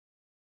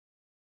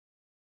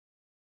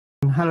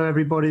Hello,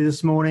 everybody,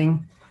 this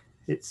morning.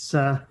 It's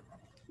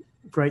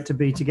great to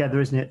be together,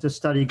 isn't it, to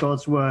study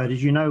God's Word.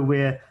 As you know,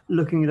 we're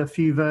looking at a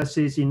few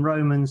verses in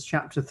Romans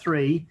chapter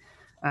 3,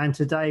 and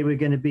today we're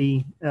going to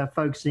be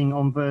focusing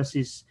on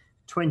verses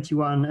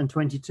 21 and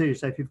 22.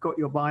 So if you've got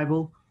your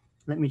Bible,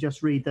 let me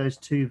just read those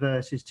two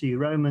verses to you.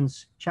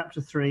 Romans chapter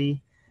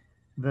 3,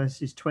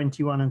 verses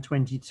 21 and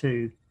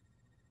 22.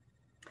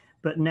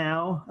 But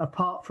now,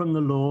 apart from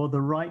the law,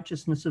 the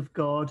righteousness of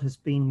God has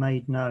been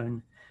made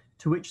known,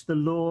 to which the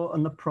law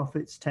and the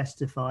prophets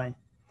testify.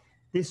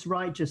 This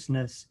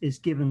righteousness is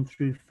given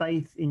through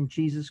faith in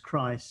Jesus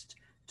Christ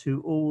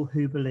to all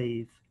who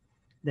believe.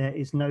 There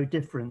is no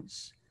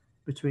difference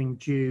between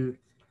Jew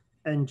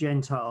and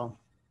Gentile.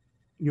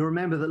 You'll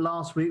remember that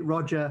last week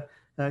Roger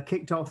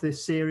kicked off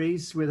this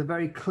series with a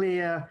very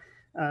clear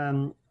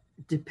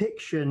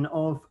depiction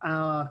of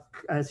our,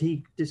 as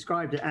he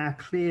described it, our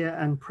clear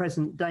and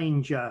present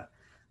danger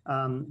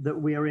that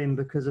we are in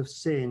because of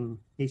sin.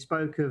 He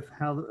spoke of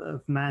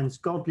man's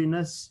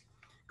godlessness,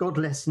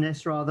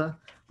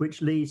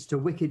 which leads to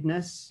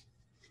wickedness,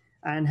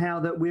 and how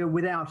that we are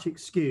without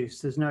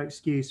excuse. There's no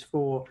excuse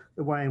for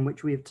the way in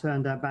which we have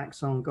turned our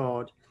backs on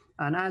God.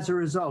 And as a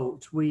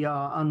result, we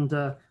are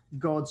under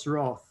God's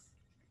wrath.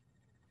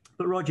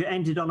 But Roger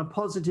ended on a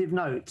positive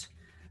note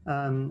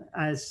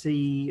as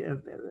he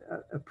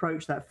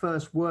approached that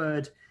first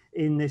word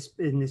in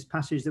this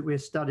passage that we're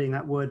studying,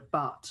 that word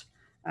 "but."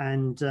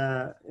 And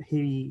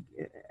he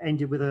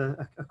ended with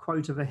a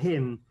quote of a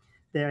hymn: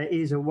 "There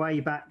is a way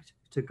back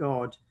to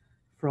God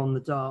from the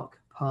dark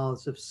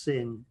paths of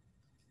sin."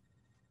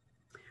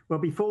 Well,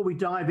 before we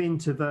dive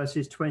into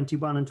verses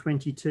 21 and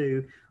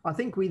 22, I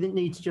think we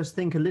need to just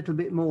think a little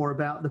bit more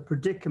about the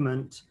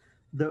predicament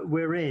that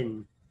we're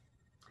in.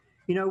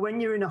 You know,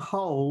 when you're in a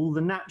hole, the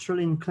natural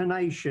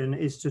inclination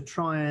is to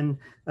try and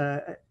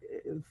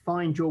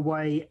find your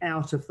way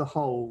out of the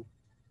hole.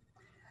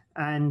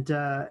 And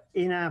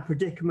in our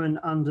predicament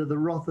under the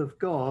wrath of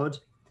God,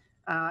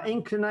 our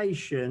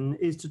inclination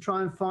is to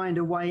try and find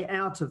a way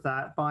out of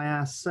that by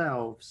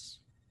ourselves.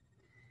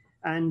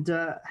 And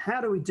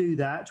how do we do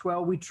that?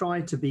 Well, we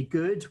try to be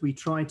good. We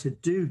try to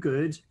do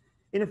good.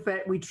 In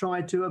effect, we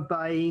try to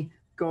obey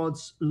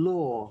God's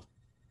law.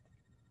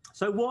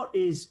 So what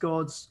is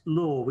God's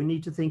law? We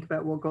need to think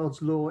about what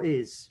God's law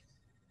is.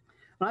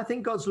 And I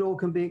think God's law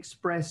can be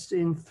expressed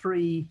in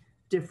three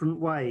different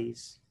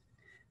ways.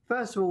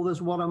 First of all,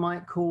 there's what I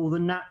might call the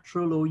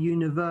natural or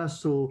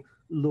universal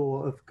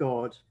law of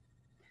God.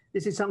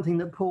 This is something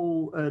that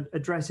Paul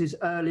addresses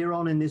earlier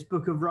on in this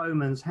book of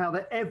Romans, how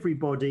that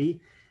everybody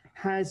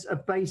has a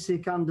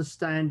basic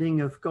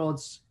understanding of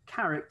God's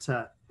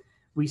character.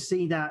 We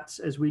see that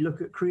as we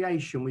look at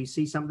creation. We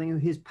see something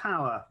of his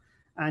power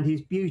and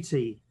his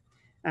beauty.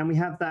 And we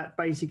have that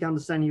basic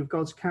understanding of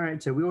God's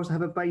character. We also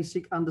have a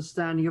basic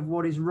understanding of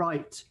what is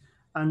right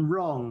and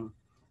wrong.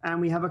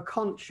 And we have a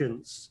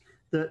conscience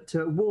that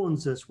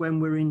warns us when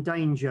we're in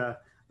danger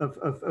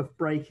of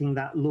breaking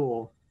that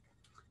law.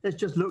 Let's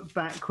just look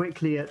back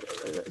quickly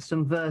at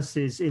some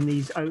verses in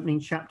these opening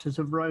chapters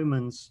of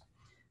Romans.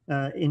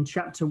 In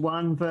chapter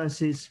 1,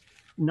 verses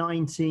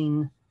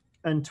 19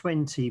 and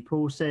 20,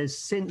 Paul says,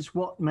 "Since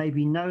what may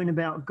be known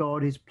about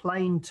God is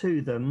plain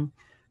to them,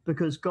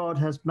 because God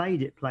has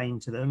made it plain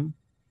to them,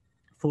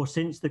 for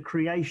since the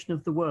creation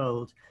of the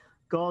world,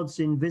 God's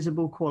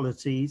invisible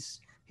qualities,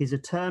 his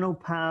eternal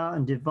power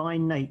and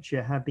divine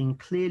nature have been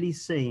clearly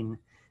seen,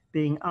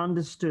 being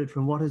understood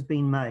from what has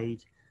been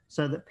made,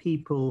 so that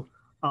people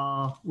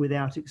are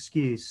without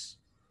excuse."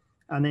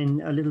 And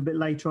then a little bit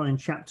later on in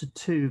chapter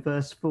 2,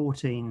 verse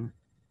 14,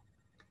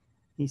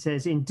 he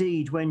says,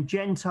 "Indeed, when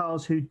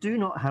Gentiles who do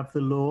not have the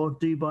law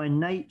do by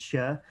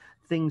nature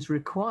things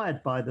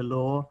required by the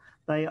law,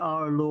 they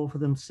are a law for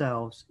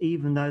themselves,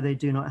 even though they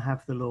do not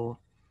have the law.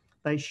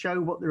 They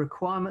show that the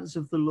requirements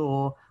of the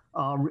law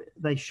are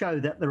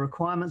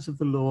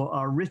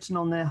written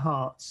on their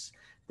hearts,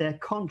 their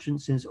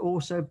consciences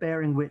also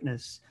bearing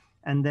witness,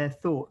 and their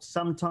thoughts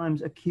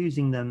sometimes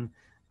accusing them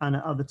and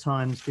at other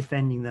times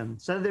defending them."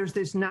 So there's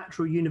this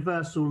natural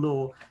universal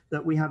law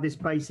that we have this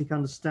basic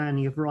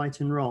understanding of right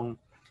and wrong.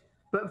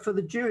 But for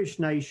the Jewish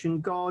nation,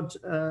 God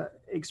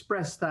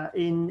expressed that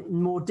in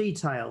more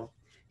detail.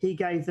 He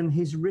gave them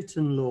his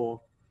written law.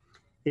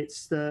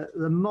 It's the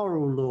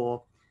moral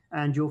law.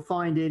 And you'll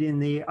find it in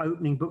the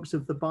opening books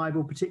of the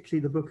Bible,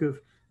 particularly the book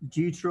of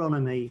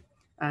Deuteronomy,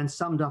 and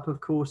summed up, of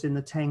course, in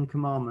the Ten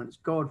Commandments.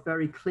 God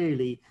very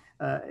clearly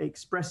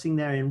expressing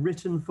there in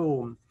written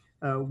form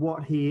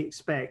what he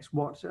expects,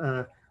 what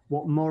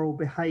moral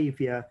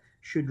behavior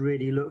should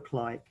really look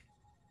like.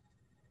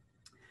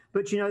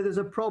 But, you know, there's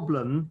a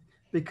problem,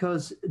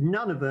 because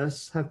none of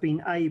us have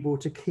been able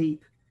to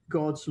keep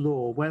God's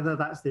law, whether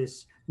that's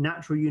this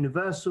natural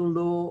universal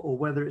law or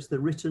whether it's the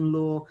written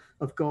law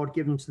of God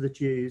given to the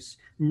Jews.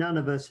 None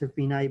of us have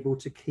been able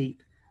to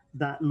keep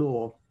that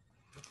law.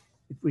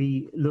 If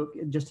we look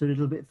just a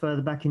little bit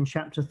further back in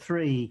chapter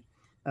 3,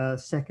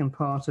 second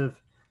part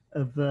of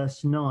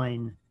verse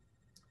 9,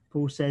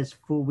 Paul says,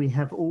 "For we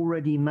have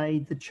already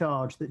made the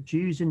charge that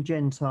Jews and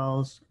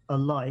Gentiles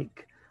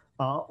alike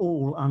are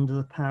all under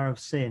the power of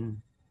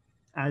sin.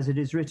 As it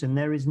is written,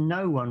 there is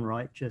no one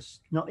righteous,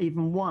 not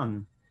even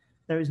one.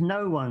 There is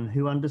no one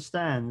who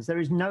understands. There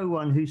is no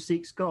one who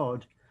seeks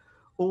God.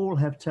 All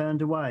have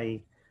turned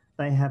away.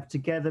 They have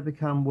together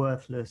become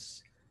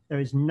worthless. There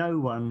is no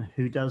one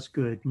who does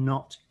good,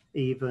 not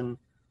even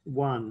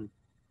one.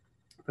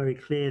 Very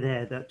clear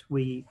there that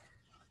we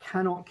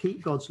cannot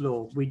keep God's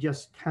law. We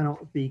just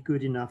cannot be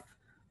good enough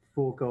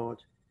for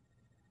God.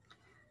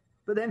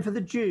 But then for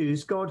the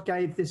Jews, God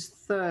gave this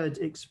third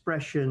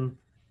expression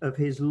of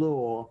his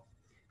law.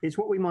 It's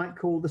what we might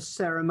call the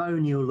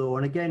ceremonial law.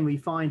 And again, we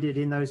find it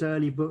in those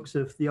early books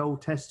of the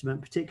Old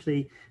Testament,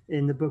 particularly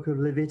in the book of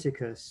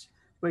Leviticus,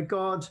 where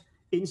God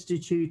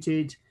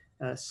instituted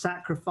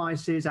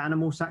sacrifices,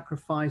 animal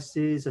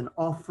sacrifices and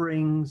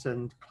offerings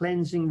and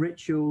cleansing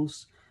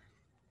rituals.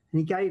 And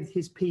he gave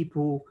his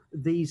people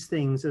these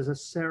things as a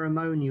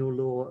ceremonial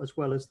law as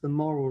well as the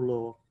moral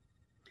law.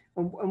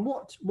 And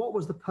what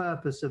was the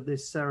purpose of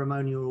this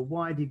ceremonial law?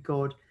 Why did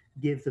God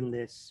give them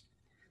this?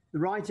 The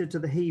writer to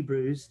the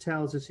Hebrews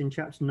tells us in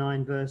chapter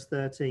 9, verse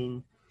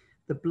 13,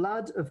 the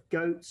blood of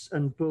goats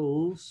and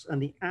bulls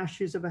and the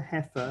ashes of a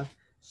heifer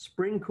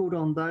sprinkled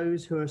on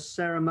those who are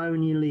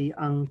ceremonially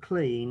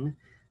unclean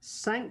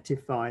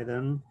sanctify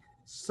them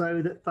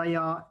so that they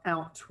are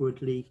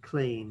outwardly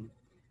clean.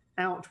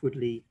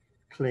 Outwardly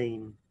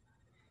clean.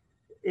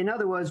 In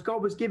other words,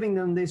 God was giving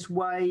them this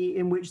way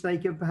in which they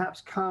could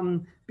perhaps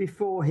come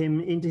before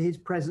him into his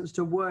presence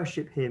to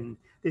worship him,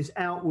 this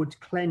outward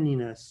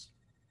cleanliness.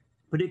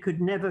 But it could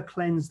never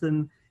cleanse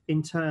them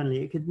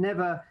internally. It could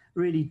never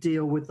really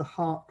deal with the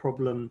heart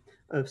problem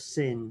of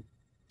sin.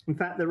 In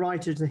fact, the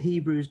writer to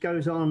Hebrews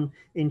goes on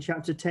in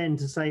chapter 10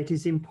 to say it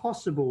is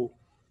impossible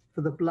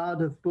for the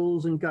blood of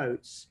bulls and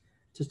goats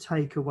to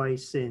take away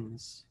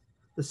sins.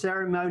 The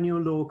ceremonial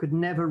law could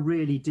never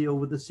really deal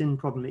with the sin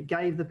problem. It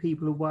gave the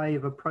people a way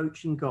of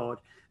approaching God,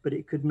 but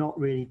it could not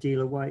really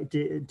deal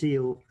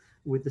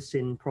with the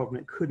sin problem.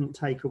 It couldn't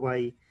take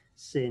away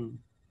sin.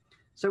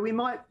 So we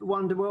might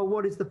wonder, well,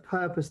 what is the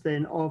purpose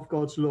then of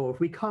God's law? If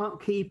we can't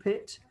keep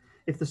it,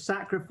 if the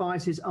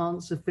sacrifices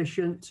aren't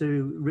sufficient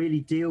to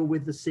really deal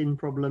with the sin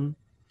problem,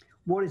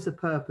 what is the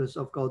purpose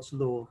of God's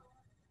law?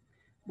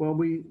 Well,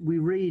 we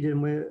read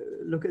and we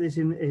look at this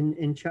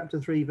in chapter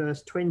 3,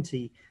 verse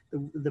 20,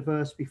 the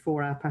verse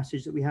before our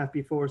passage that we have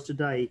before us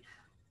today,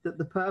 that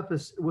the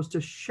purpose was to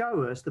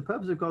show us, the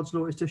purpose of God's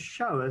law is to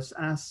show us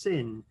our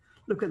sin.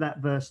 Look at that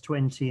verse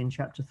 20 in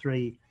chapter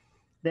 3.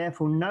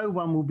 Therefore, no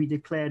one will be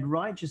declared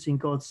righteous in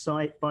God's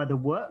sight by the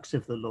works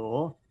of the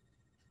law.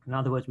 In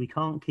other words, we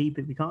can't keep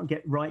it. We can't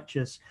get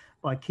righteous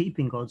by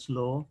keeping God's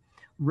law.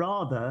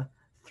 Rather,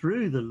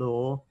 through the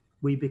law,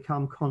 we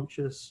become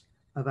conscious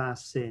of our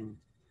sin.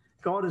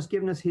 God has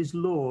given us his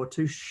law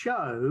to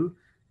show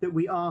that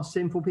we are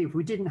sinful people. If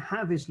we didn't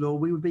have his law,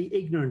 we would be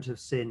ignorant of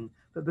sin.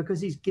 But because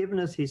he's given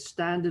us his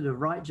standard of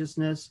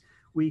righteousness,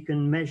 we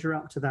can measure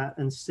up to that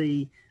and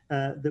see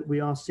that we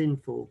are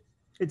sinful.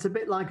 It's a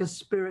bit like a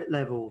spirit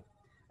level.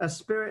 A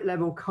spirit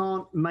level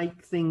can't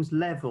make things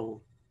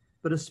level,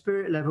 but a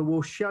spirit level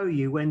will show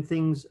you when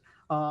things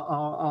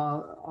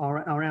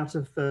are out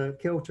of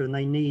kilter and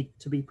they need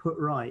to be put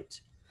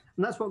right.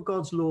 And that's what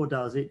God's law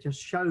does. It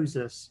just shows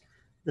us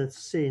the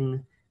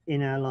sin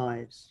in our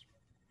lives.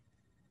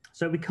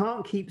 So we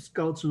can't keep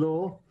God's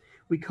law.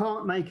 We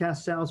can't make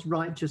ourselves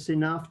righteous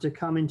enough to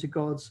come into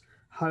God's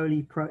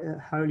holy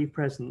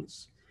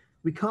presence.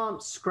 We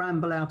can't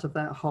scramble out of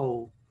that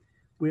hole.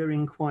 We're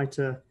in quite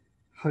a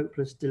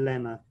hopeless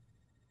dilemma.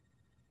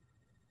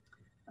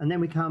 And then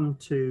we come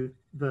to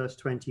verse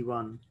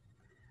 21.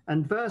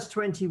 And verse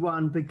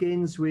 21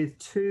 begins with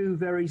two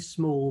very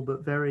small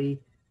but very,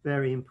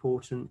 very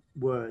important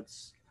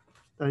words.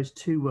 Those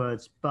two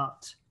words,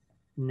 but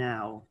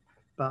now,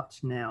 but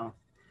now.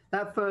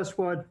 That first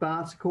word,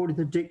 but, according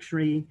to the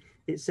dictionary,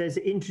 it says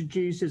it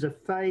introduces a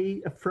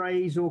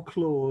phrase or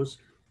clause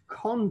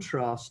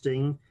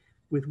contrasting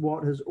with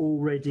what has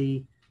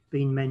already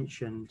been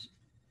mentioned.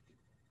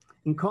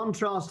 In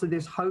contrast to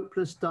this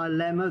hopeless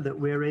dilemma that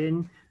we're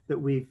in, that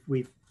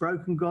we've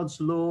broken God's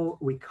law,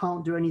 we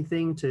can't do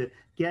anything to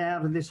get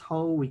out of this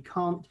hole, we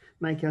can't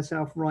make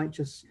ourselves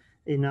righteous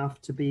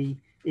enough to be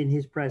in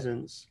his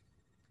presence.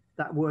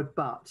 That word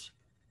but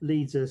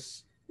leads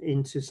us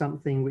into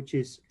something which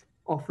is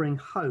offering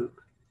hope,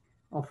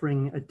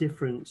 offering a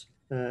different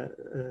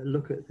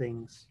look at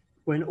things.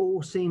 When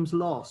all seems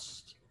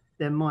lost,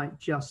 there might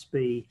just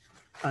be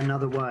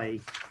another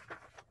way.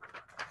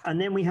 And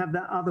then we have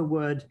that other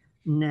word,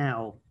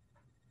 now.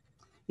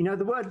 You know,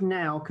 the word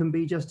now can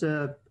be just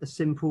a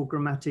simple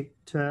grammatic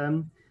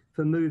term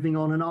for moving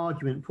on an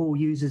argument. Paul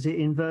uses it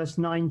in verse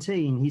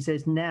 19. He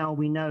says, now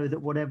we know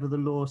that whatever the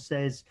law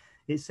says,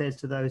 it says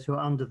to those who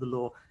are under the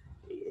law.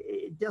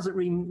 It doesn't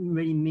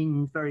really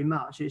mean very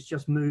much. It's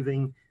just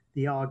moving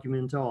the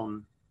argument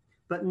on.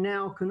 But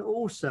now can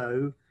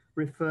also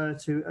refer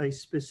to a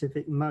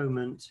specific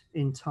moment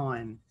in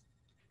time.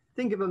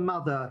 Think of a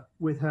mother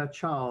with her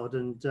child,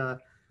 and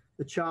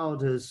the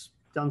child has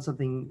done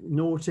something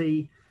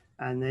naughty,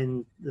 and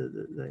then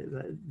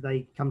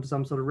they come to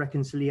some sort of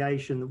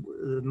reconciliation.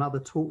 The mother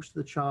talks to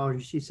the child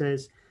and she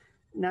says,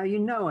 now you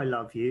know I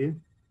love you.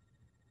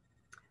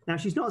 Now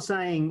she's not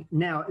saying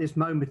now at this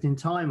moment in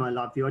time I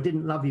love you. I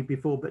didn't love you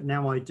before, but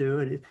now I do.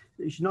 And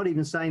she's not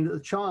even saying that the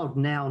child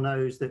now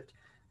knows that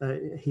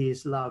he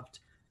is loved.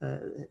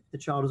 The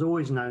child has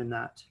always known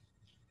that.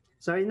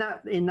 So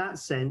in that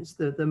sense,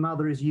 the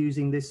mother is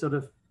using this sort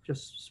of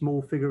just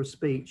small figure of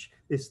speech,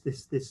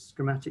 this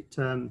grammatic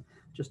term,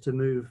 just to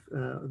move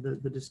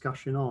the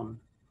discussion on.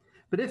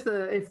 But if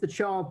the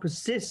child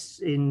persists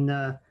in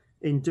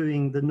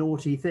doing the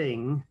naughty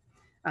thing,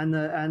 and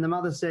the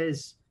mother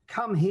says,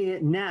 "Come here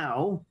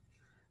now,"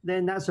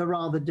 then that's a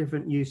rather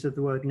different use of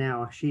the word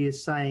now. She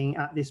is saying,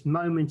 at this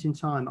moment in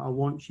time, I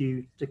want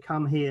you to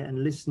come here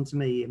and listen to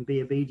me and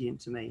be obedient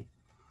to me.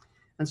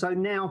 And so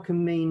now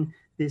can mean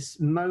this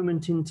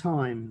moment in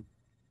time.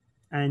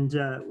 And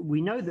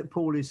we know that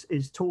Paul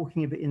is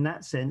talking of it in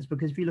that sense,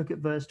 because if you look at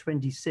verse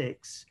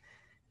 26,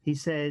 he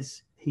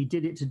says he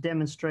did it to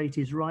demonstrate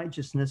his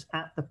righteousness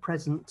at the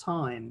present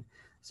time.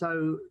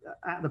 So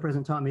at the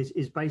present time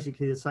is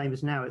basically the same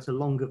as now. It's a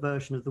longer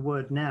version of the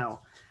word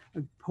now.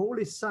 And Paul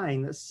is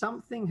saying that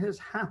something has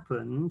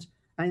happened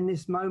in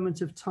this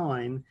moment of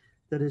time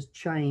that has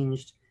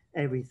changed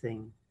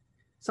everything.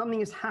 Something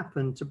has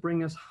happened to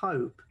bring us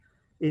hope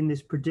in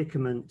this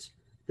predicament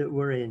that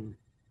we're in.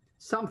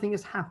 Something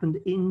has happened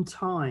in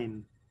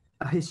time.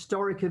 A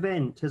historic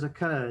event has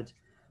occurred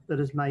that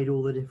has made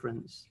all the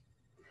difference.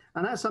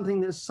 And that's something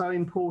that's so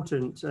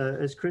important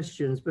as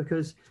Christians,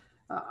 because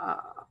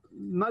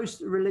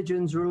most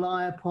religions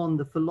rely upon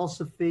the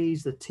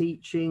philosophies, the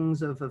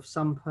teachings of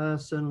some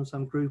person,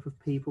 some group of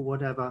people,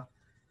 whatever.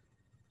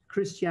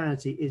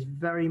 Christianity is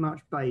very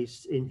much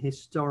based in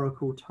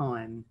historical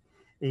time,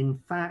 in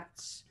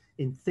facts,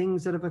 in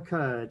things that have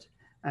occurred.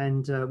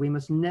 And we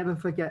must never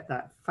forget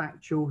that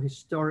factual,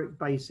 historic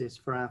basis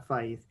for our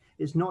faith.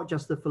 It's not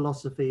just the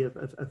philosophy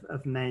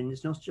of men.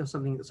 It's not just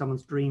something that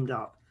someone's dreamed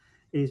up.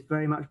 It is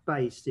very much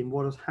based in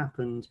what has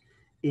happened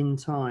in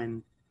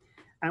time.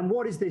 And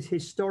what is this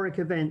historic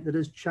event that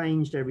has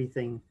changed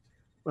everything?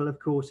 Well, of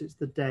course, it's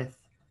the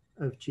death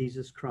of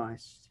Jesus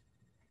Christ.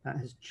 That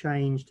has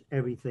changed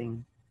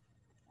everything.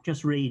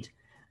 Just read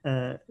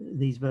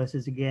these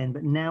verses again.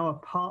 But now,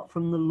 apart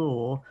from the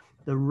law,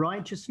 the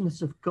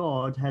righteousness of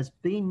God has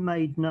been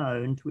made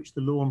known, to which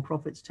the law and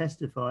prophets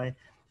testify.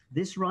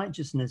 This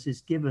righteousness is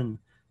given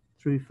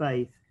through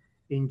faith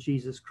in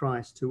Jesus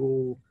Christ to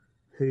all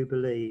who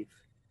believe.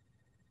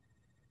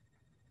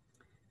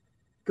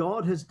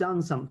 God has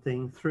done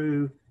something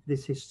through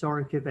this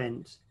historic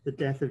event, the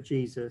death of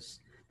Jesus,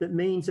 that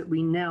means that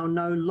we now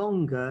no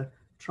longer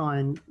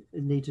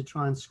need to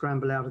try and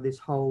scramble out of this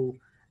hole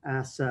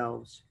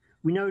ourselves.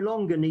 We no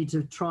longer need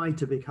to try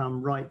to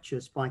become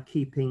righteous by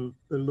keeping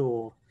the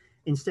law.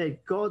 Instead,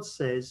 God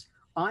says,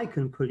 I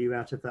can pull you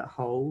out of that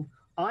hole.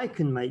 I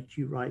can make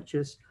you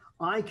righteous.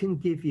 I can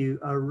give you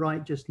a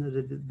righteousness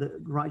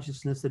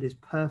that is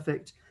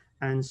perfect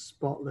and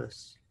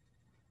spotless.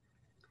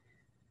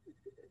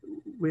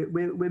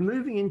 We're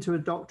moving into a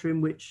doctrine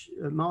which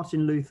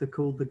Martin Luther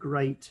called the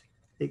Great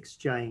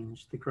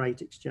Exchange, the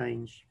Great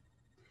Exchange.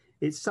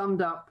 It's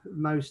summed up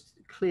most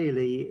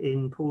clearly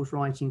in Paul's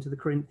writing to the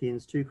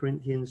Corinthians, 2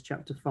 Corinthians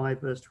chapter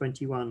 5, verse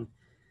 21,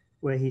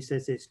 where he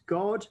says this: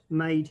 God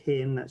made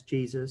him, that's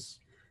Jesus,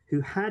 who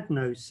had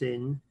no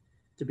sin,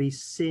 to be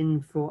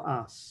sin for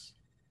us,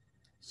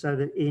 so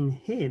that in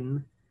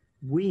him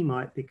we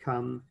might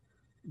become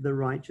the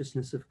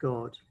righteousness of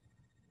God.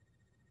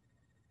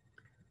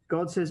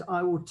 God says,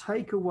 I will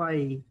take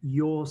away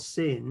your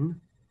sin.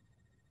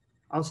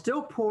 I'll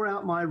still pour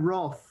out my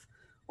wrath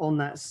on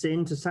that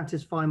sin to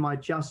satisfy my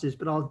justice,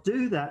 but I'll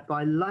do that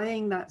by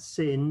laying that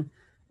sin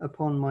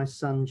upon my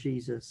son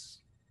Jesus.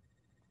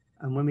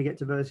 And when we get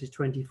to verses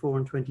 24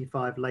 and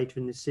 25 later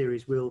in this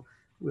series, we'll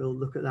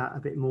look at that a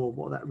bit more,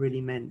 what that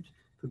really meant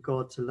for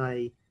God to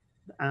lay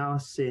our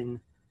sin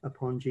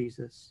upon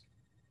Jesus.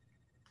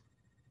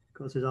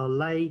 God says, I'll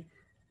lay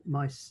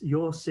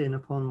your sin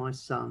upon my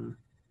son,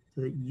 so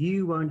that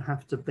you won't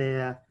have to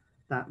bear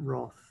that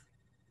wrath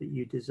that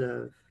you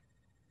deserve.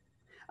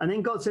 And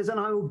then God says, and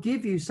I will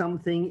give you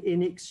something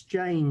in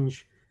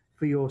exchange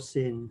for your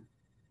sin.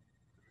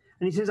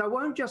 And he says, I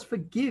won't just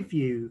forgive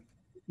you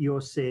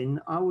your sin,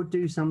 I will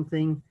do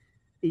something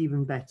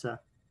even better.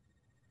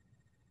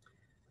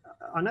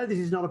 I know this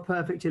is not a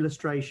perfect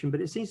illustration,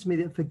 but it seems to me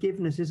that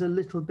forgiveness is a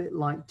little bit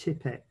like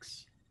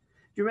Tipp-Ex.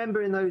 Do you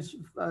remember in those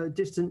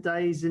distant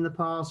days in the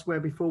past where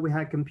before we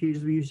had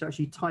computers, we used to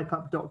actually type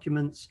up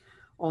documents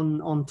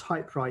on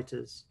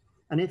typewriters?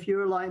 And if you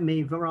were like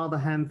me, rather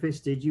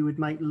ham-fisted, you would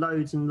make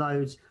loads and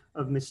loads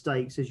of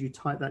mistakes as you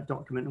type that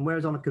document. And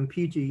whereas on a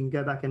computer, you can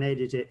go back and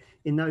edit it,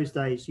 in those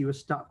days, you were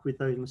stuck with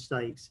those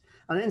mistakes.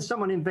 And then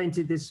someone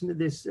invented this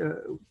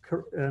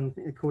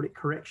called it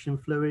correction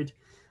fluid,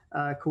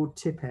 called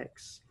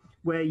Tipp-Ex,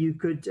 where you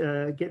could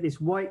get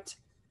this white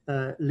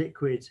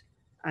liquid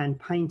and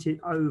paint it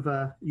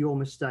over your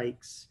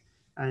mistakes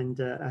and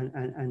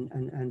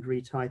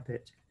retype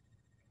it.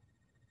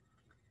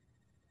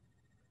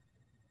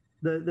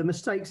 The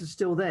mistakes are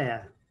still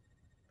there,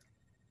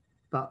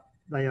 but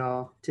they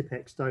are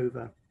tipexed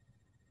over.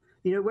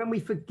 You know, when we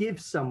forgive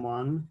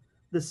someone,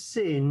 the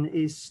sin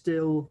is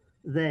still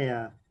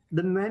there.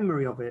 The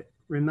memory of it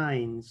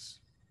remains.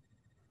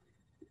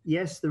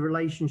 Yes, the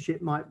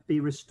relationship might be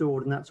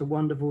restored, and that's a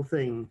wonderful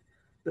thing,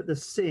 but the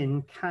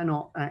sin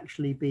cannot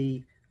actually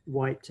be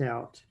wiped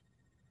out.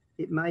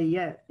 It may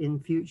yet in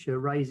future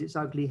raise its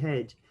ugly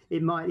head.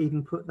 It might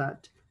even put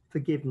that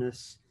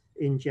forgiveness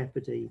in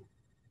jeopardy.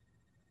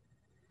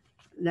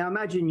 Now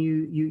imagine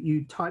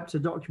you typed a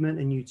document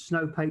and you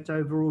snowpaked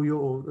over all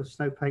your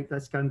snowpaked.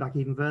 That's going back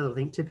even further. I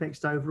think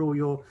tipexed over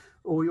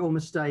all your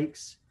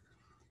mistakes,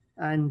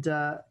 and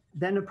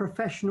then a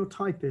professional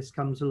typist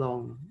comes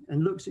along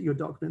and looks at your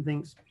document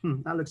and thinks,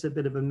 that looks a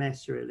bit of a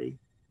mess, really,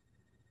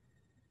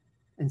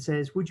 and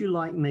says, "Would you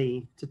like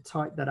me to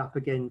type that up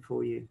again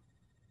for you?"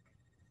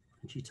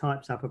 And she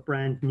types up a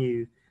brand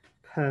new,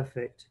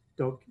 perfect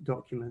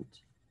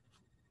document.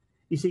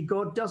 You see,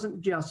 God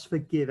doesn't just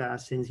forgive our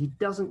sins. He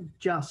doesn't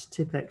just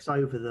tipex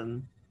over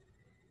them.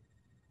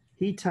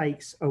 He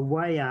takes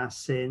away our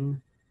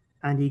sin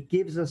and he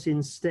gives us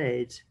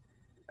instead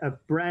a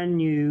brand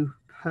new,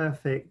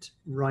 perfect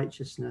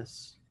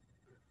righteousness,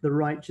 the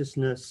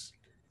righteousness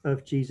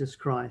of Jesus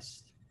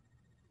Christ.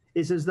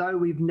 It's as though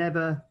we've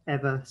never,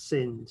 ever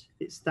sinned.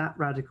 It's that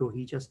radical.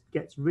 He just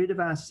gets rid of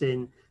our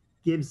sin,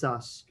 gives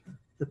us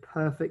the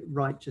perfect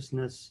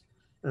righteousness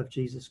of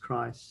Jesus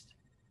Christ.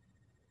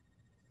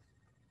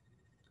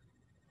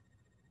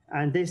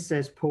 And this,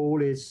 says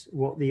Paul, is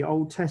what the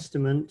Old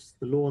Testament,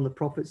 the law and the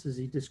prophets, as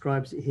he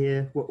describes it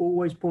here, were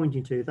always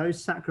pointing to.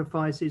 Those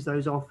sacrifices,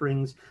 those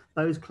offerings,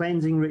 those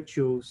cleansing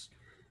rituals,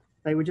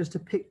 they were just a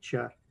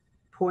picture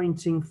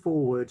pointing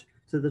forward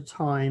to the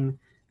time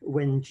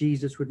when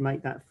Jesus would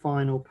make that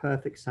final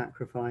perfect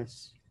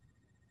sacrifice.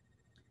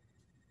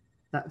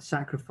 That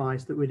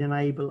sacrifice that would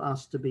enable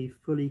us to be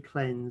fully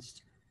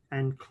cleansed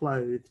and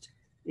clothed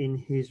in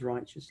his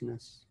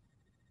righteousness.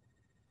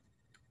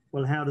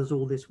 Well, how does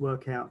all this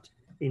work out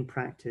in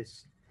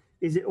practice?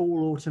 Is it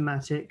all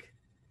automatic?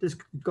 Does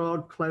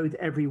God clothe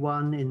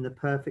everyone in the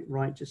perfect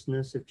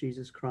righteousness of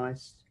Jesus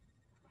Christ?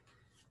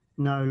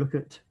 No, look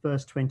at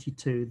verse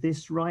 22.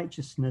 This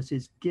righteousness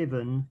is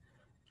given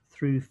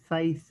through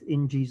faith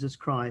in Jesus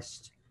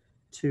Christ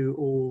to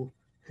all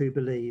who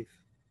believe.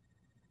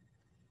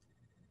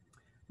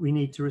 We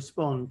need to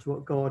respond to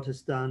what God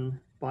has done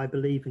by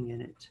believing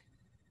in it.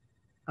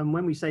 And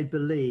when we say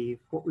believe,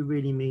 what we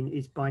really mean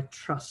is by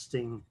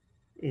trusting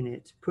in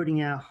it,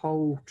 putting our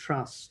whole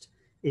trust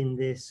in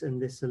this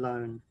and this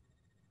alone.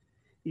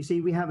 You see,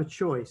 we have a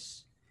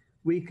choice.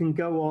 We can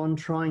go on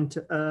trying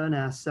to earn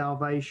our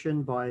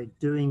salvation by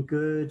doing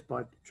good,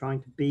 by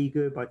trying to be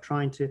good, by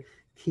trying to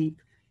keep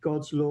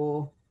God's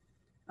law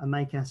and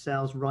make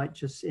ourselves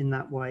righteous in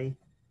that way,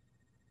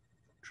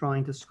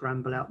 trying to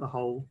scramble out the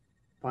hole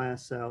by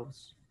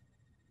ourselves.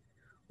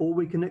 Or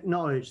we can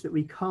acknowledge that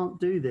we can't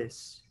do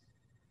this,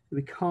 that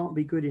we can't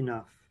be good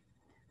enough.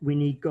 We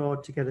need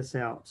God to get us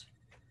out,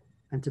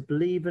 and to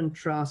believe and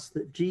trust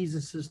that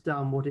Jesus has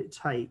done what it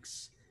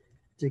takes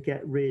to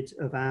get rid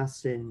of our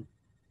sin,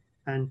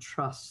 and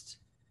trust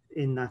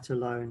in that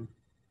alone.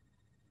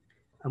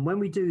 And when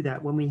we do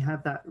that, when we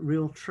have that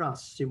real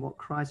trust in what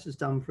Christ has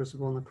done for us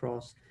upon the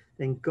cross,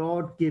 then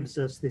God gives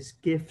us this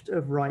gift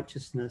of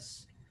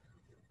righteousness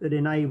that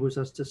enables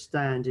us to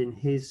stand in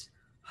his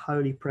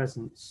holy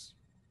presence.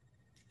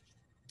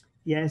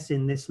 Yes,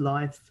 in this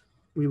life,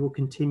 we will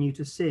continue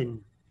to sin.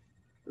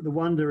 But the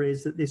wonder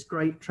is that this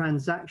great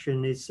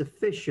transaction is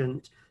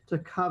sufficient to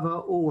cover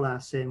all our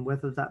sin,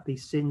 whether that be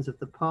sins of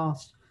the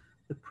past,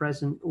 the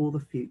present, or the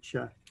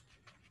future.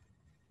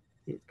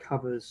 It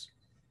covers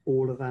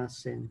all of our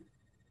sin.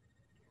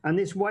 And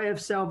this way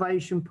of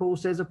salvation, Paul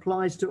says,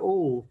 applies to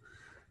all.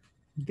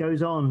 He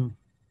goes on,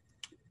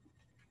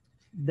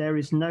 there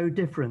is no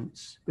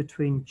difference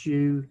between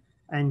Jew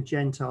and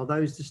Gentile.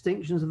 Those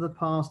distinctions of the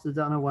past are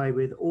done away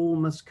with. All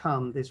must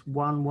come this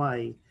one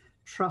way,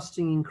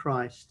 trusting in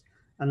Christ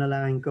and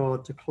allowing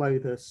God to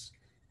clothe us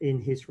in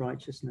his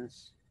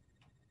righteousness.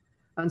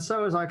 And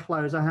so as I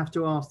close, I have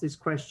to ask this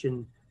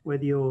question,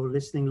 whether you're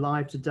listening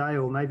live today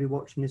or maybe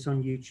watching this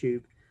on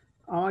YouTube.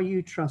 Are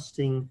you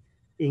trusting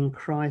in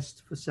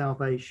Christ for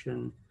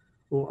salvation,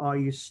 or are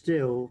you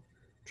still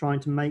trying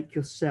to make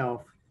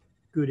yourself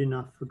good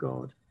enough for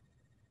God?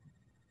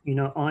 You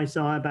know,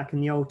 Isaiah back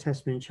in the Old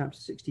Testament, chapter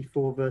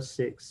 64, verse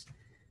 6,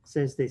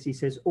 says this. He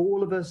says,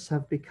 all of us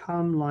have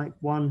become like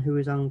one who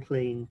is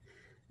unclean,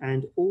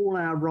 and all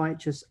our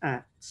righteous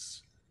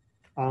acts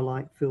are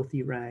like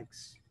filthy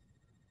rags.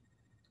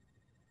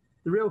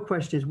 The real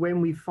question is,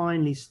 when we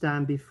finally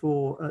stand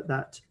before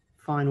that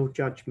final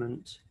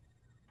judgment,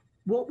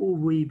 what will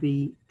we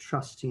be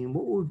trusting in?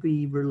 What will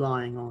we be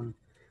relying on?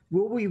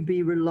 Will we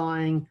be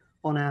relying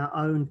on our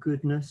own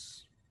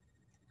goodness,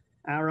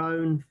 our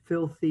own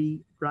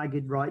filthy,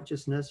 ragged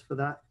righteousness, for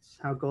that's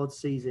how God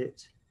sees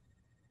it?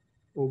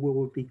 Or will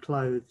we be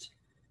clothed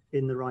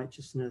in the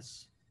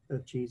righteousness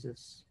of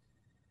Jesus?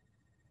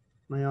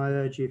 May I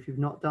urge you, if you've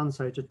not done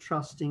so, to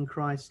trust in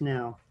Christ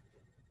now,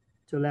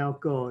 to allow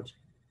God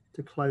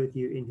to clothe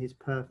you in his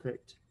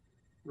perfect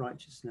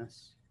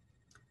righteousness.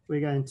 We're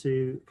going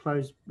to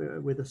close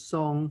with a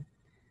song.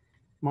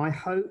 My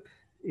hope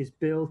is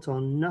built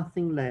on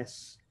nothing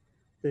less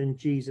than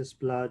Jesus'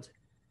 blood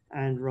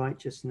and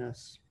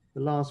righteousness.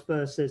 The last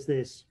verse says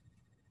this: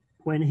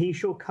 when he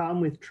shall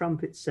come with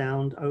trumpet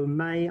sound, O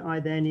may I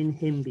then in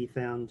him be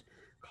found,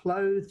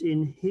 clothed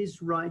in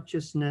his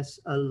righteousness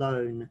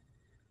alone,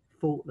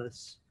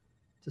 faultless,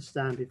 to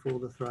stand before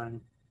the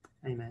throne.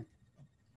 Amen.